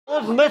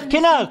Մեզ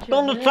քինաս,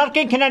 տոնը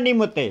սարքեն քինանի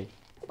մտե։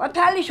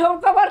 Թալիշ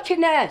հողկավար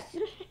քինես։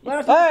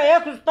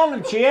 Ես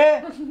ստանում չի է։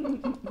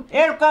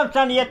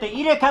 227,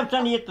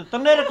 327,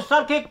 տները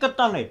կսարքեք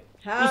կտանը։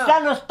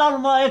 Իսանը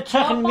ստանում այդ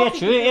ցեխին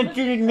մեջ է, այդ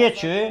ծիրին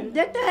մեջ է։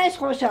 Դե այս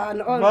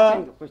խոսան,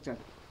 օրեն խոսան։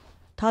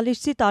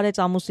 Թալիշցի տարեց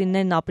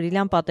ամուսիններն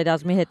ապրիլյան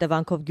պատերազմի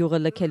հետևանքով գյուղը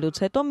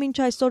լքելուց հետո մինչ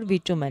այսօր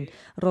վիճում են։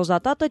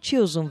 Ռոզատատը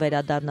չի ուզում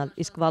վերադառնալ,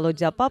 իսկ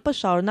Վալոդյա պապը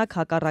շարունակ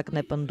հակառակն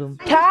է պնդում։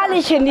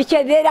 Թալիշը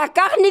միջե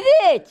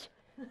վերականգնվեց։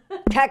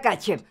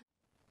 Թակաչեմ։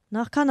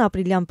 Նախքան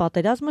ապրիլյան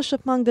պատերազմը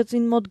շփման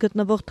գծին մոտ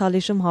գտնվող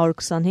Թալիշում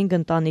 125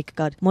 ընտանիք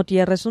կար։ Մոտ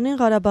 30-ին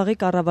Ղարաբաղի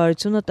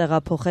կառավարությունը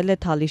տեղափոխել է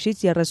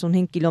Թալիշից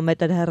 35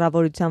 կիլոմետր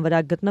հեռավորության վրա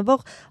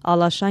գտնվող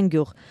Ալաշան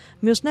գյուղ։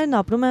 Մյուսներն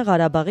ապրում են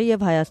Ղարաբաղի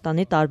եւ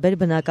Հայաստանի տարբեր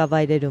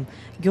բնակավայրերում։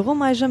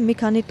 Գյուղում այժմ մի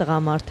քանի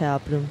տղամարդ է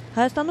ապրում։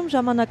 Հայաստանում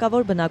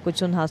ժամանակավոր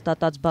բնակություն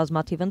հաստատած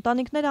բազմաթիվ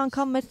ընտանիքներ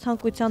անգամ մեծ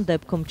ցանկության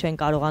դեպքում չեն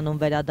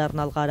կարողանում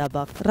վերադառնալ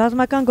Ղարաբաղ։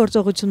 Ռազմական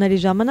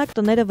գործողությունների ժամանակ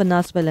տները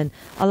վնասվել են։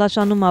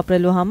 Ալաշանում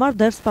ապրելու համար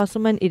դեռ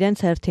սպասում են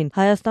իրենց հերթին։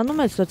 Հայաստանում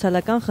էլ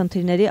սոցիալական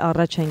խնդիրների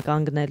առաջ են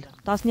կանգնել։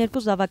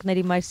 12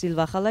 զավակների մայր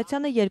Սիլվա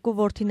Խալացյանը երկու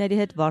որդիների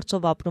հետ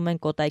վարձով ապրում են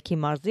Կոտայքի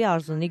մարզի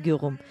Արզունի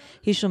գյուղում։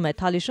 Հիշում է,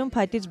 Թալիշում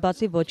փայտից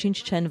բացի ոչինչ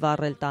չեն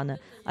վառել տանը։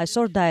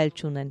 Այսօր դա էլ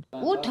չունեն։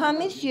 8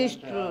 ամիս ես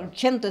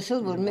չեմ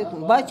տեսել, որ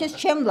մեկում, բայց ես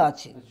չեմ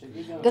լացի։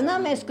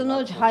 Գնամ ես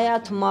կնոջ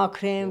հայաթ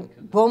մաքրեմ,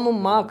 բոմը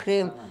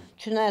մաքրեմ,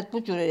 չնայած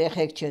փոքր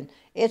երեխեք չեն։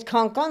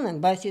 Այդքան կանեմ,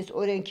 բայց ես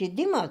օրենքի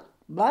դիմաց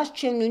բաց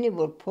չեմ ունի,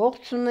 որ փող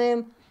չունեմ,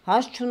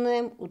 հաշ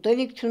չունեմ,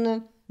 ուտելիք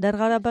չունեմ։ Դեռ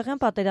Ղարաբաղյան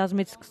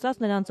պատերազմից սկսած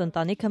նրանց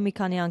ընտանիքը մի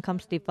քանի անգամ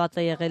ստիպված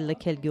է եղել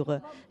լքել գյուղը,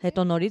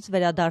 հետո նորից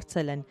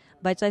վերադարձել են,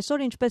 բայց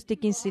այսօր ինչպես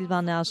տիկին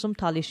Սիլվան է ասում,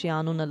 Թալիշի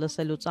անունը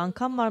լսելուց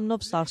անգամ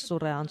մարմնով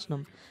սարսուռ է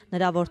անցնում։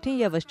 Նրա որդին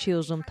եւս չի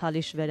ուզում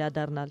Թալիշ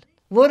վերադառնալ։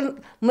 Որ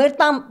մեր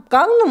տամ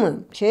կանգնում եմ,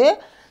 չէ՞,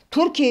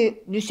 թուրքի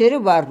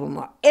լույսերը վառվում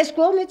է, այս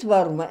կողմից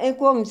վառվում է, այն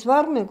կողմից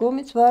վառվում, այն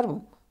կողմից վառվում։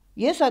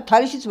 Ես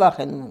Թալիշից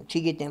վախենում եմ,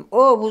 չգիտեմ,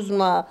 ով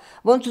ուզում է,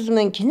 ոնց ուզում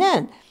են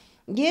քինեն։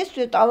 Ես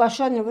այդ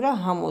Ալաշանի վրա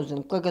համոզեմ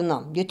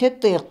կգնամ, եթե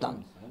տեղ տան,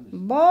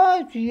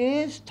 բայց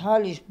ես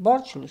Թալիշ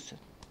բար չլսեմ,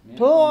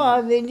 թող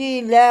ավելի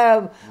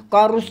լավ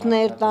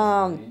կառույցներ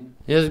տան։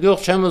 Ես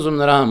գյուղ չեմ ուզում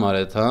նրա համար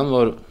այդ,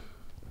 որ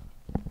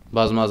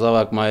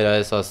բազմազավակ մայրը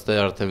այս աստե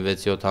արդեն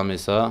 6-7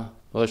 ամիս է,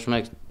 ոչ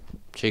մեկ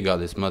չի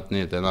գալիս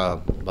մտնի, տնա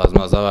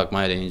բազմազավակ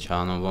մայրը ինչ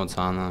անում, ոնց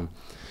անում,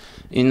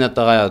 9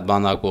 տղա է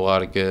բանակ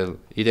ուղարկել,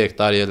 3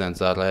 տարի էլ են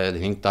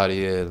ծառայել, 5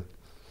 տարի էլ,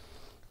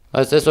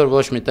 բայց այսօր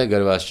ոչ մի տեղ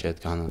գրված չի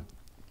այդքանը։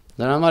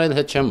 Նրա համար էլ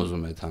հետ չեմ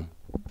ուզում այդքան։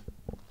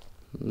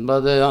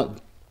 Բայց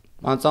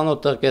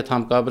անծանոթ տեղ կետ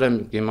համ կաբրեմ,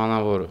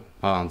 կիմանամ, որ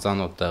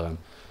անծանոթ տեղ եմ։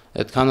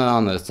 Այդքանը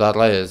անես,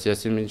 ծառայես,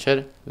 ես իմ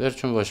ինչեր,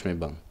 վերջում ոչ մի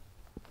բան։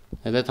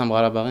 Էլ այդ համ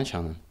Ղարաբաղին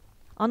չանեմ։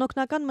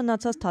 Անօգնական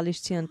մնացած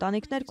թալիշցի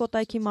ընտանիքներ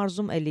Կոտայքի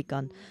մարզում էլի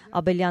կան։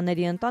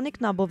 Աբելյանների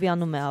ընտանիքն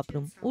Աբովյանում է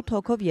ապրում, 8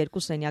 հոգով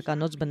 2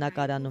 սենյականոց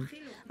բնակարանում։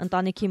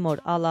 Ընտանիքի մոր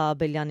Ալա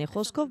Աբելյանի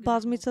խոսքով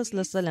բազմիցս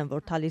լսել են,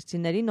 որ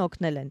թալիշցիներին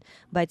օգնել են,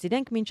 բայց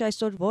իրենք մինչ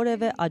այսօր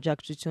որևէ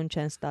աջակցություն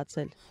չեն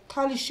ստացել։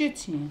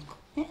 Թալիշեցի ենք,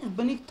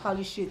 բնիկ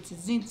թալիշեցի,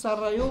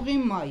 զինծառայողի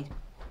մայր։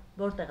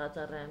 Որտեղ է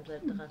ծառայում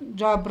ձեր տղան։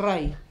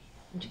 Ջաբրայի։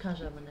 Ինչքան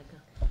ժամանակ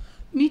է։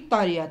 Մի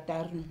տարի է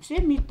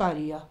տառնում, մի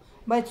տարի է։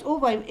 Բայց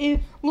ով այ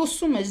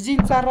լսում է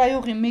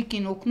զինծառայողի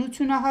մեկին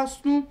օգնություն է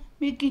հասնում,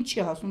 մեկին չի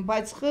հասնում,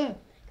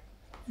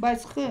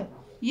 բայց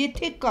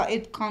եթե կա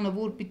այդքանը,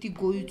 որ պիտի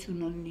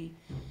գոյություն ունի,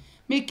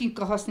 մեկին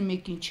կհասնի,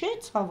 մեկին չէ,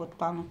 ցավը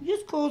տանում։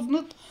 Ես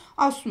կոզնդ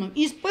ասում եմ,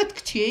 իսկ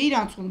պետք չի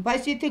իրանցում,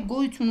 բայց եթե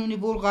գոյություն ունի,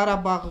 որ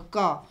Ղարաբաղը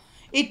կա,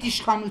 այդ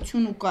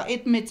իշխանությունը կա,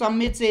 այդ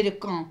մեծամեծերը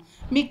կան,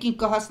 մեկին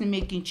կհասնի,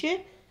 մեկին չէ։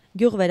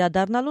 Գյուղ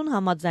վերադառնալուն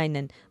համաձայն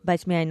են,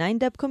 բայց միայն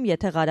այն դեպքում,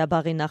 եթե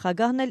Ղարաբաղի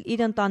նախագահն էլ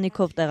իր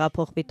ընտանիքով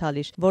տեղափոխվի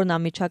Թալիշ, որն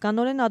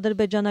անմիջականորեն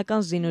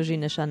ադրբեջանական զինուժի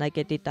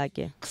նշանակետի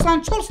տակ է։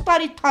 24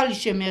 տարի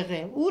Թալիշ եմ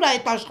եղել, ուր է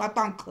այդ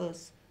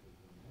աշխատանքս։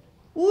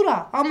 Ուր է,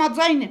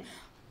 համաձայն եմ։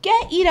 Կա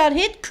իրար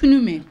հետ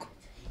քնում ենք։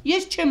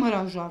 Ես չեմ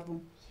հրաժարվում։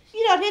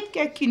 Իրար հետ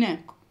կա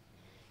քինենք։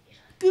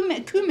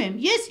 Քում եմ,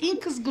 ես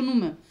ինքս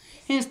գնում եմ։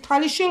 Հենց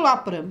Թալիշել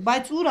ապրեմ,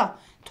 բայց ուր է,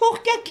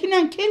 թող կա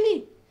քինենք էլի։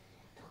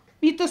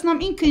 Մի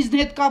տեսնամ ինքը ինձ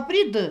հետ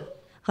կապրի դը։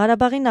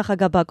 Ղարաբաղի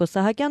նախագահ Բակո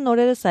Սահակյանն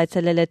օրերս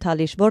այցելել է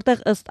Թալիշ,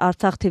 որտեղ ըստ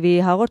Արցախ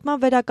TV-ի հաղորդման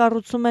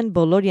վերակառուցում են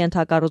բոլոր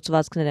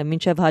ենթակառուցվածքները,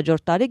 մինչև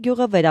հաջորդ տարի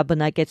գյուղը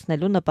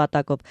վերաբնակեցնելու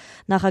նպատակով։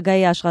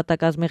 Նախագահի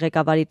աշխատակազմի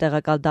ղեկավարի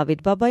տեղակալ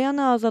Դավիթ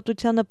Բաբայանը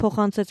Ազատությանը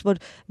փոխանցեց,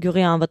 որ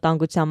գյուղի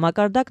անվտանգության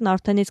մակարդակն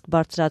արդեն իսկ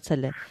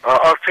բարձրացել է։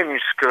 Արդեն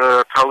իսկ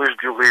Թալիշ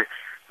գյուղի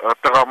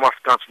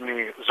տղամարդկանց մի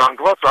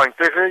զանգված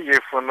այնտեղ է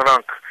եւ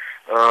նրանք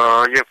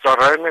եւ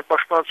ծառայել են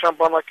պաշտպանության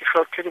բանակի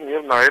շարքերում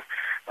եւ նաեւ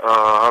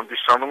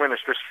հանդիսանում են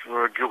այսպես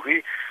գյուղի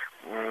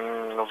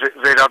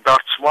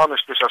վերադարձման,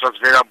 այսպես ասած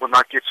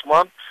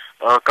վերաբնակեցման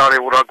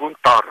կարևորագույն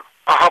տարր։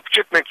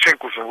 Ահապճետ մենք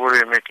չենք ուզում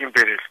որևէ մեկին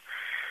բերել,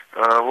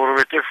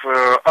 որովհետեւ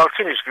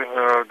արդեն իսկ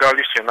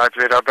գալիս են այդ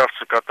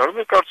վերադարձը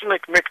կատարում, կարծում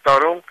եք 1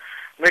 տարում,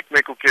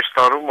 1-1.5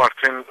 տարում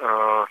արդեն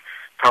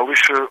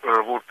Թալիշը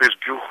որպես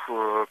գյուղ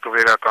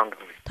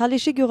կվերականգնվի։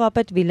 Թալիշի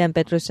գյուղապետ Վիլեն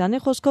Պետրոսյանի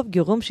խոսքով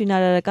գյուղում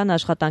շինարարական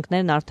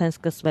աշխատանքներն արդեն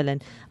սկսվել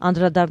են։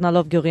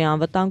 Անդրադառնալով գյուղի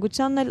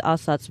անվտանգությանն էլ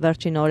ասաց,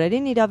 վերջին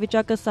օրերին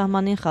իրավիճակը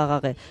սահմանին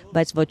խաղաղ է,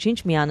 բայց ոչինչ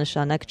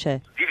միանշանակ չէ։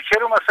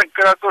 Դիրքերում ասենք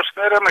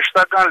կրակոցները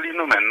մշտական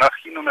լինում են,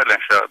 նախկինում էլ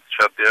են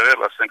շատ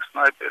եղել, ասենք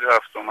սնայպերը,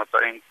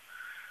 ավտոմատային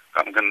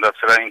կամ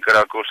գնդացրային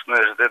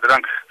կրակոցներ,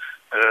 դրանք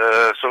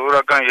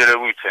սովորական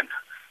երևույթ են։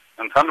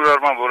 Ընդհանուր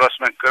առմամբ, որ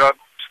ասում են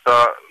կրակոց, դա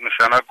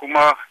նշանակում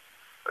է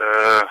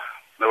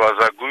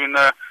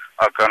նվազագույնը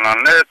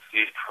ականանետ,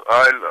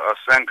 այլ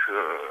ասենք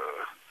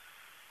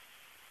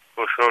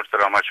խոշոր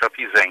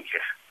տրամաչափի զենք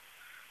է։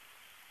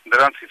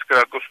 Դրանցից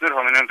կրակոցներ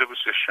համենայն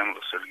դեպս ես չեմ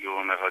լսել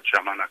գյուղում եղած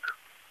ժամանակ։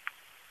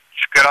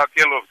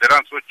 Չկրակելով,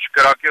 դրանց ոչ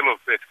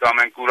չկրակելով պետք է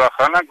մենք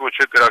ուրախանանք, ոչ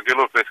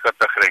չկրակելով պետք է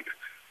տխրենք։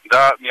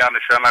 Դա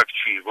միանշանակ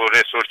չի, որ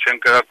այսօր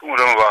չեն կրակում,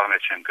 ուրեմն վաղն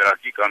չեն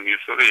կրակի կամ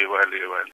մյուս օրը եւ այլ եւ այլ։